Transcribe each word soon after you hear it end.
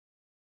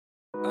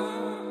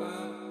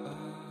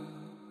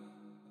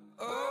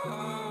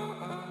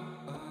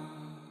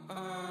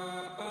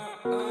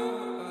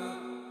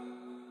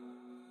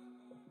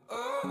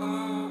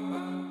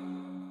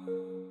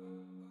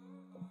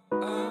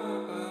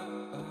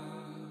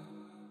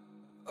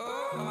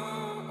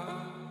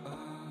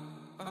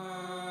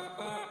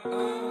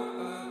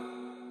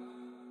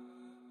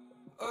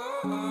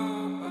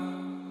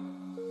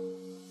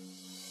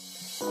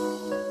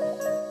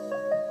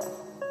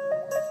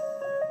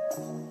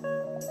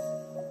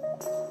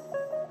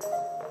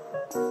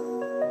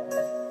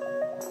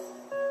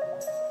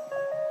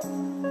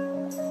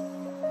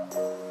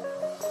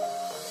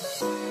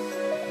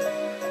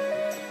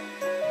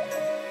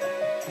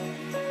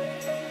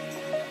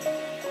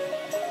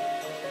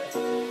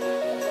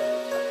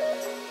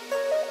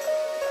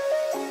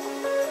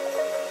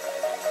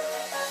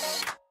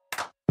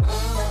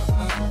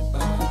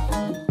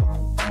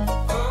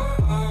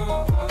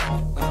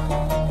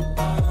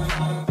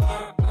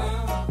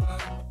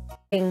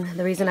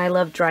The reason I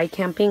love dry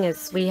camping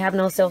is we have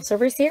no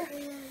self-service here.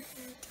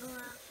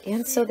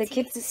 And so the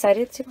kids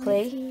decided to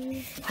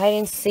play hide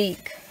and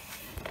seek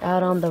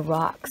out on the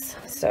rocks.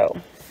 So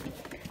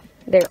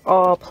they're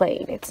all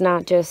playing. It's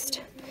not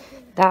just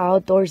the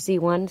outdoorsy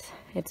ones.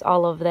 It's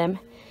all of them.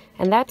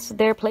 And that's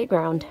their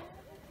playground.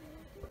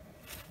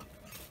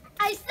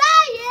 I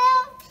saw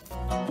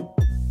you!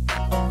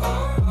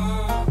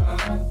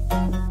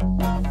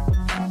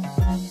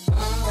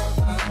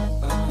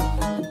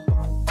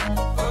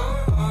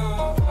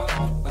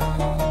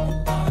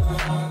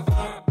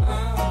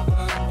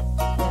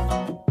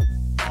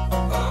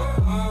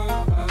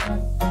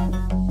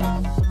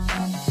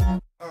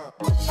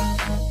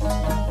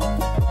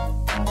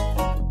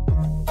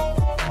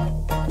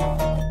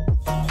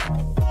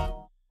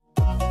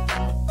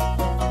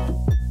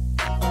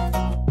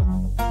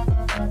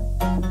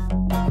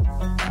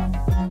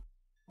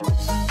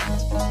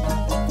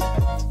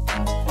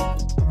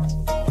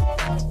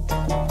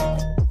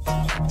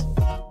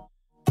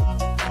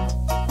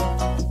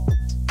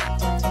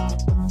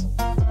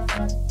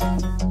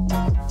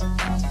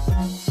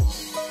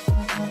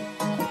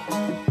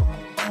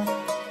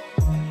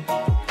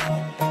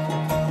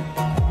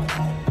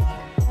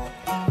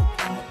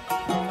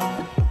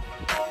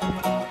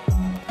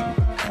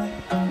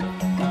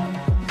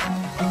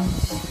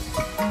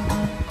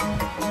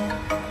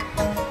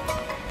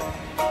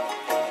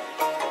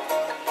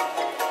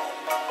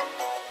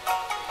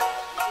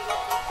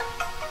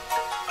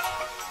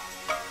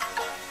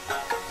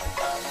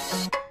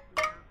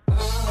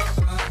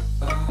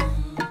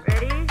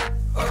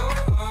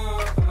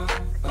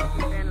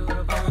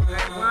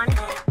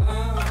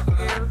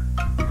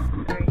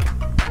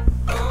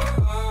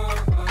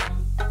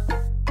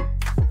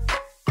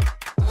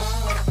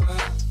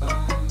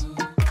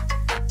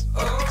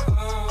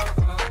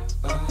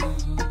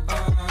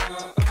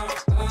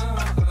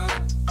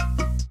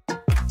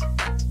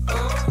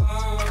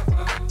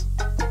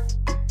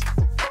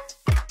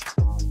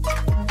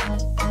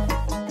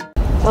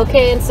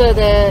 Okay, and so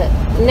the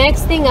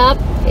next thing up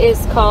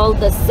is called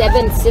the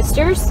Seven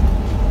Sisters.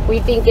 We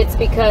think it's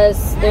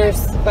because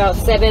there's about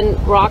 7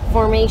 rock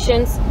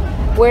formations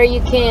where you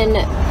can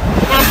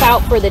camp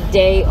out for the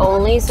day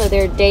only. So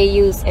they're day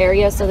use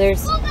areas. So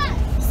there's,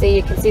 see,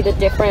 you can see the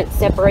different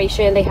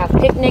separation. They have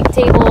picnic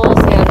tables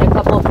and a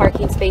couple of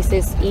parking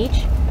spaces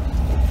each.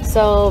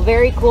 So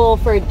very cool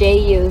for day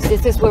use.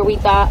 This is where we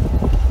thought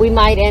we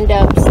might end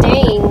up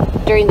staying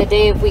during the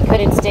day if we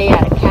couldn't stay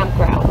at a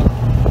campground.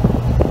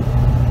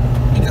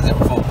 Because they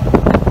were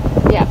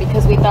full. Yeah,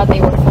 because we thought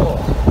they were full.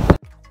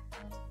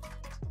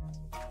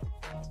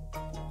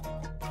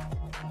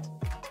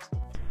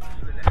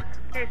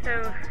 Okay,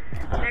 so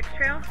next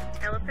trail,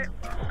 Elephant.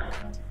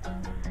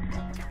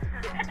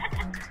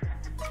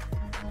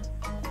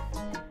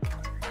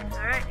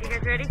 All right, you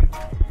guys ready?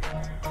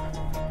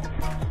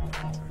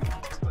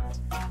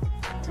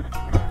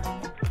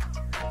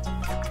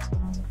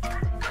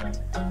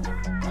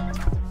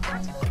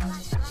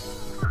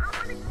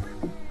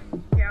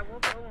 Yeah, we'll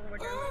go when we're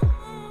done.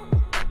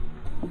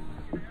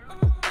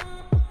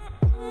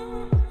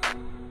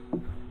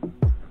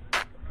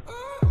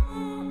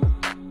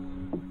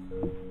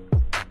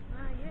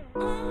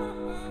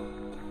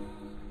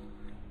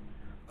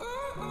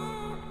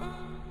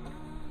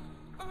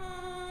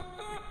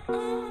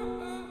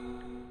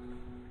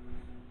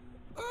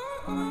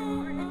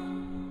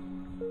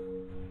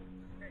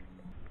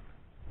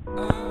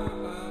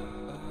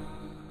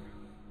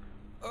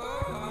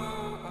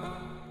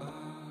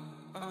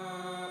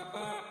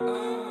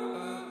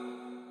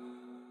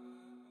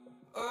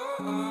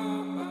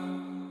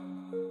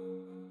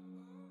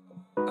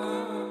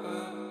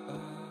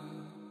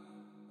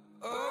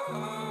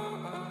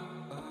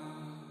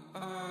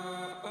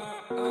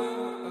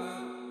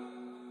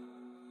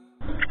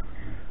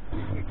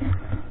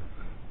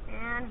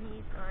 And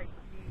he's like,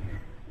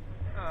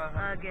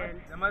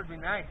 again. That must be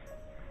nice.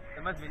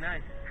 That must be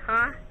nice.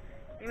 Huh?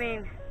 You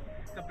mean?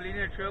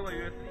 Completing a trail while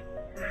you're asleep.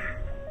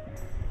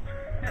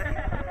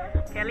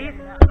 At least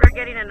we're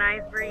getting a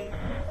nice breeze.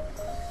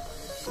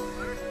 No,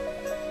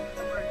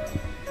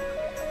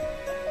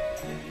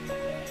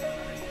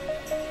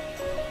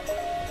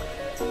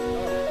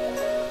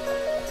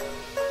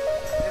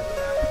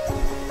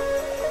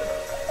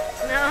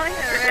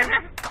 you're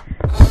right.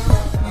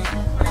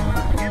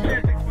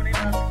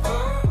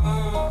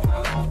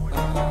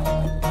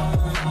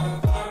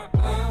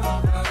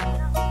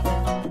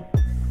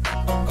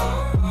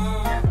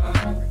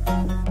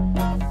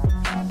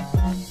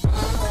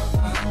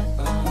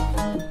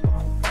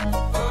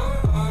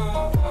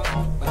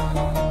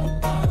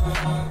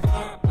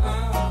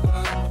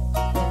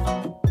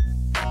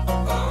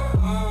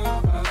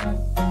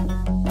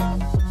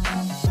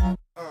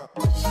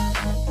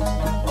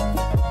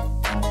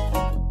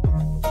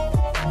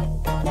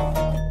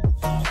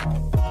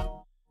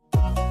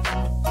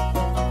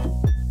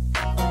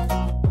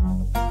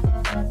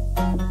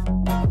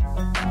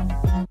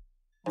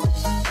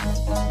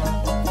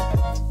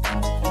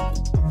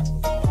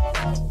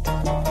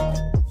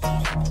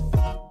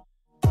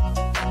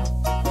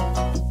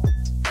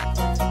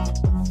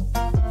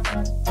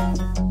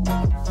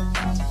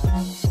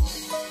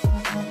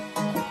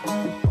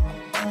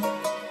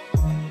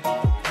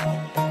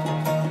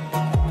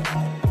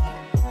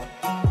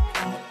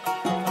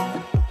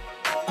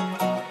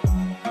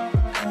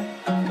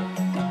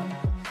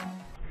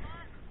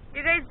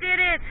 You guys did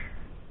it!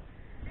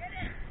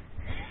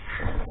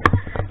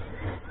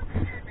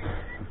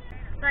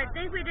 So I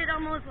think we did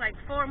almost like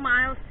 4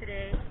 miles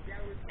today,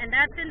 and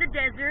that's in the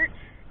desert,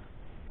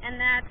 and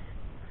that's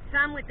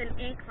some with an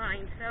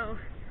incline, so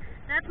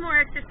that's more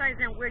exercise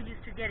than we're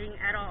used to getting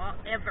at all,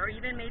 ever,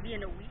 even maybe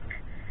in a week.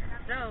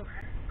 So,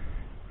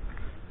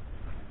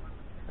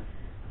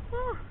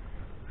 whew.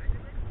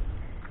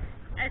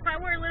 If I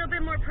were a little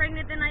bit more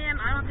pregnant than I am,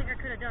 I don't think I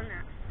could have done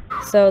that.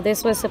 So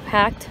this was a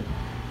packed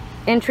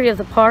entry of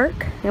the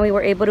park, and we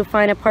were able to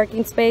find a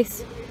parking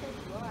space,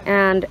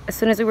 and as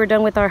soon as we were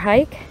done with our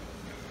hike,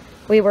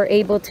 we were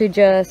able to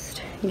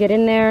just get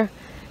in there,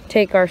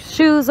 take our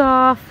shoes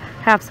off,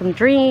 have some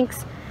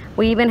drinks.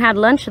 We even had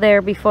lunch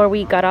there before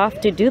we got off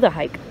to do the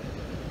hike.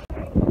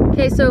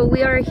 Okay, so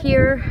we are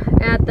here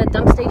at the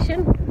dump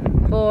station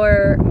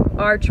for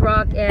Arch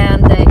Rock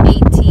and the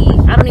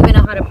AT, I don't even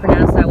know how to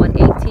pronounce that one,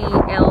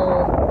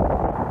 ATL.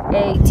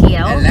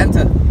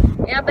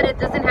 Yeah, but it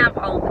doesn't have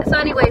all. So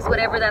anyways,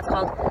 whatever that's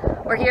called.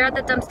 We're here at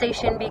the dump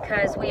station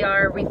because we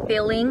are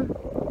refilling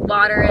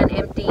water and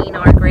emptying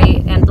our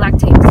gray and black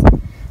tanks.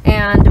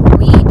 And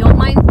we don't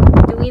mind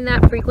doing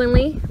that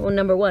frequently. Well,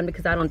 number one,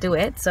 because I don't do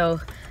it.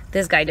 So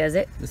this guy does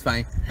it. It's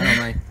fine. I don't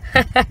mind.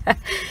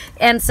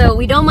 And so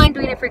we don't mind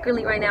doing it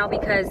frequently right now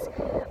because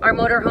our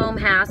motorhome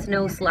has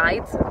no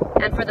slides.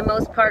 And for the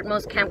most part,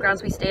 most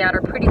campgrounds we stay at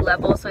are pretty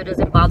level, so it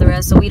doesn't bother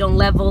us. So we don't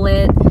level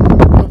it.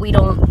 We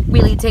don't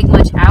really take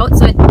much out.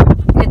 So it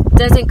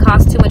doesn't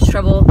cost too much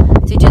trouble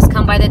to just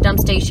come by the dump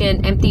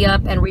station, empty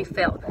up, and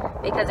refill.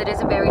 Because it is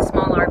a very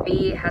small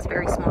RV. It has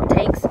very small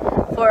tanks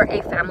for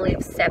a family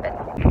of 7.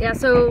 Yeah,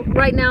 so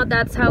right now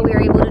that's how we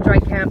are able to dry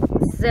camp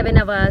 7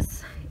 of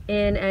us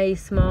in a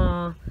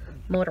small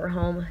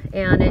motorhome,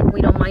 and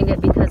we don't mind it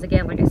because,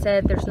 again, like I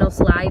said, there's no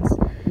slides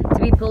to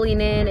be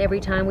pulling in every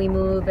time we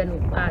move, and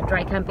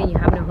dry camping you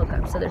have no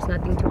hookup, so there's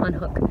nothing to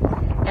unhook,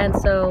 and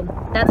so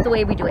that's the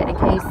way we do it, in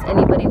case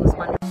anybody was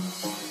wondering.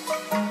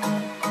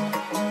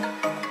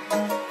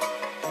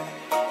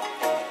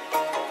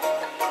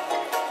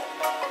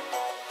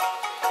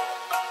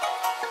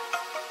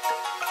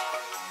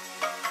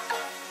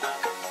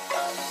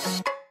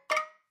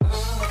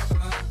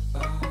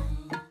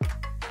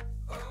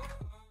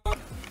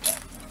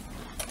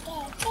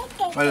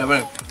 Vale,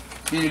 vale.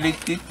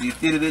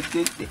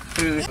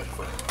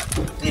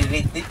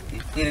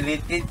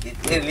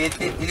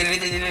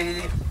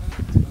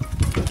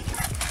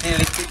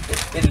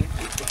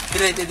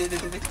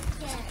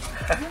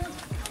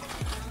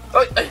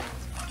 Ôi,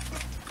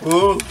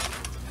 ôi.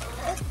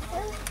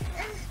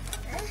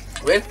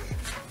 Ven.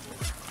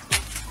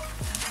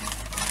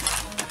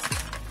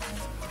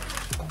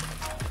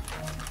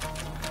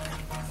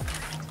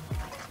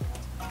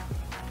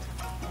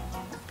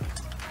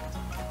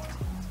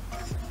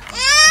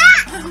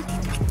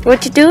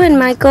 What you doing,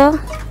 Michael?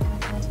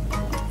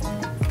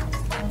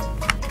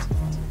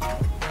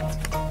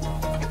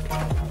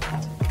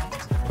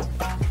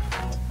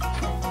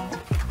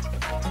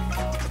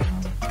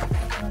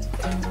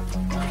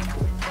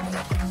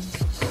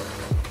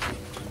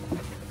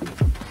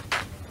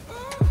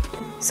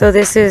 So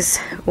this is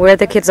where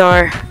the kids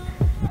are.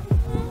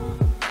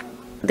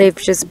 They've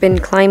just been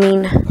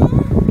climbing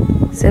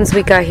since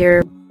we got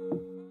here.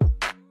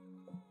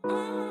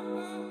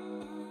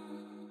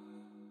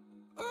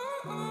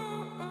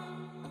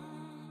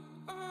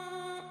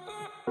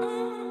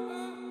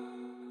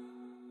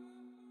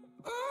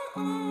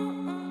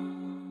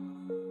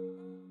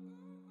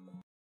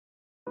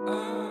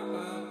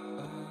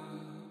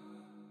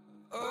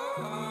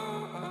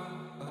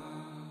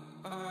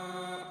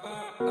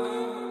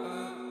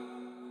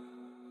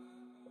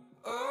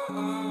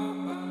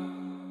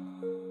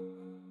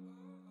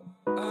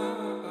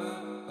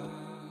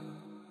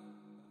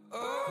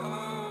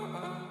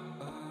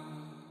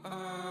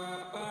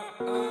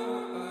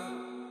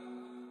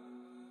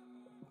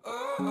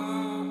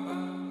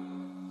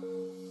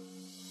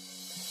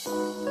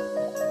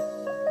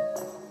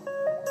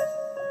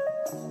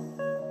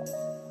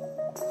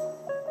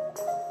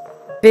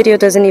 Video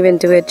doesn't even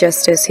do it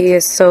justice. He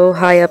is so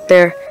high up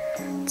there.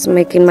 It's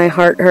making my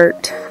heart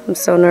hurt. I'm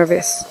so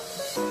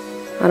nervous.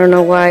 I don't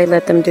know why I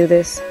let them do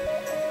this.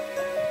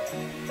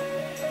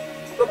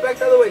 Go back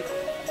the other way.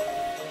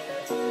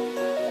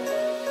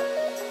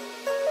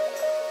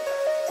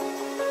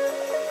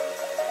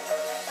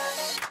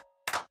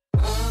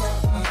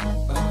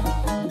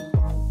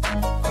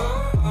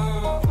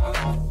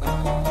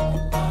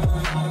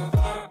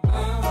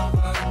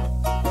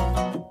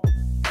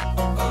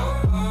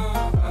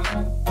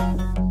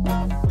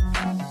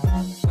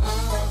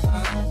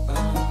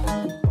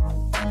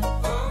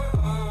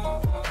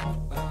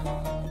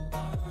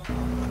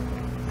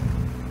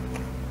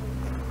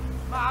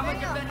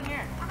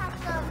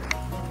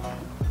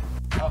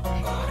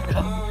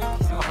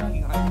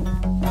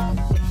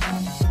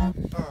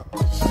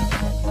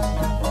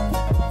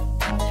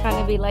 Trying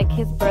to be like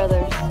his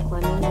brothers,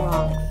 climbing the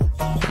rocks.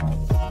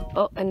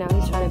 Oh, and now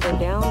he's trying to go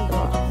down the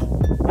rocks.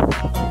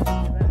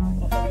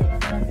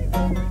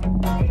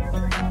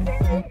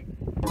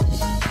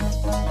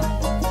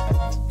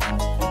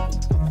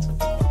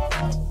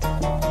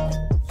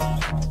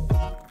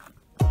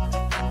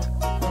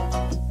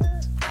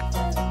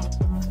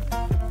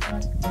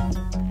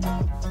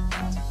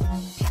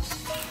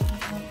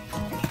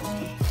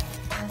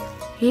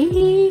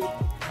 Hee.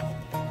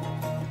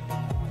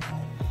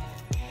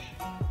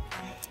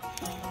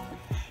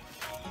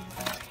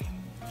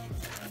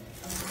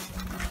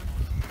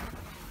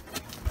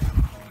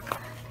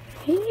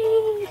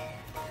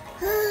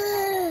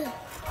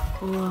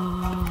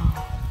 Whoa.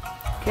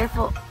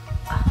 Careful.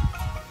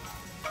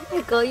 There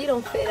you go, you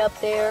don't fit up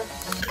there.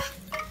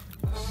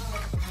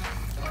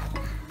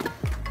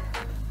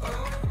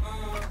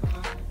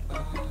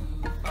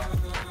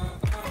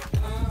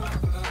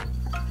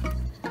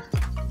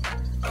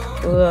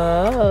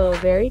 Whoa,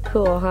 very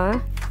cool, huh?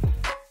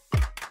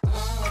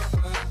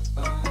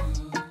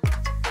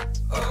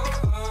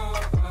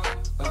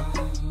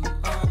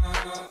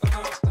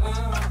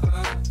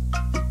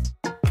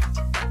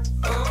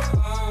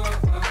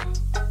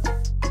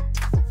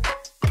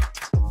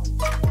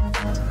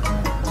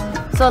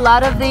 So a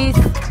lot of these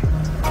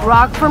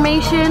rock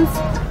formations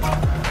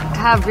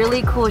have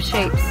really cool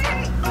shapes.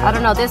 I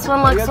don't know, this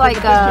one looks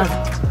like a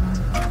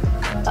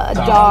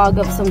dog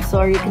of some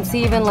sort. You can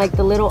see even like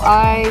the little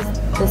eyes,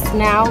 the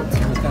snout.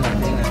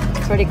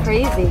 It's pretty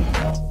crazy.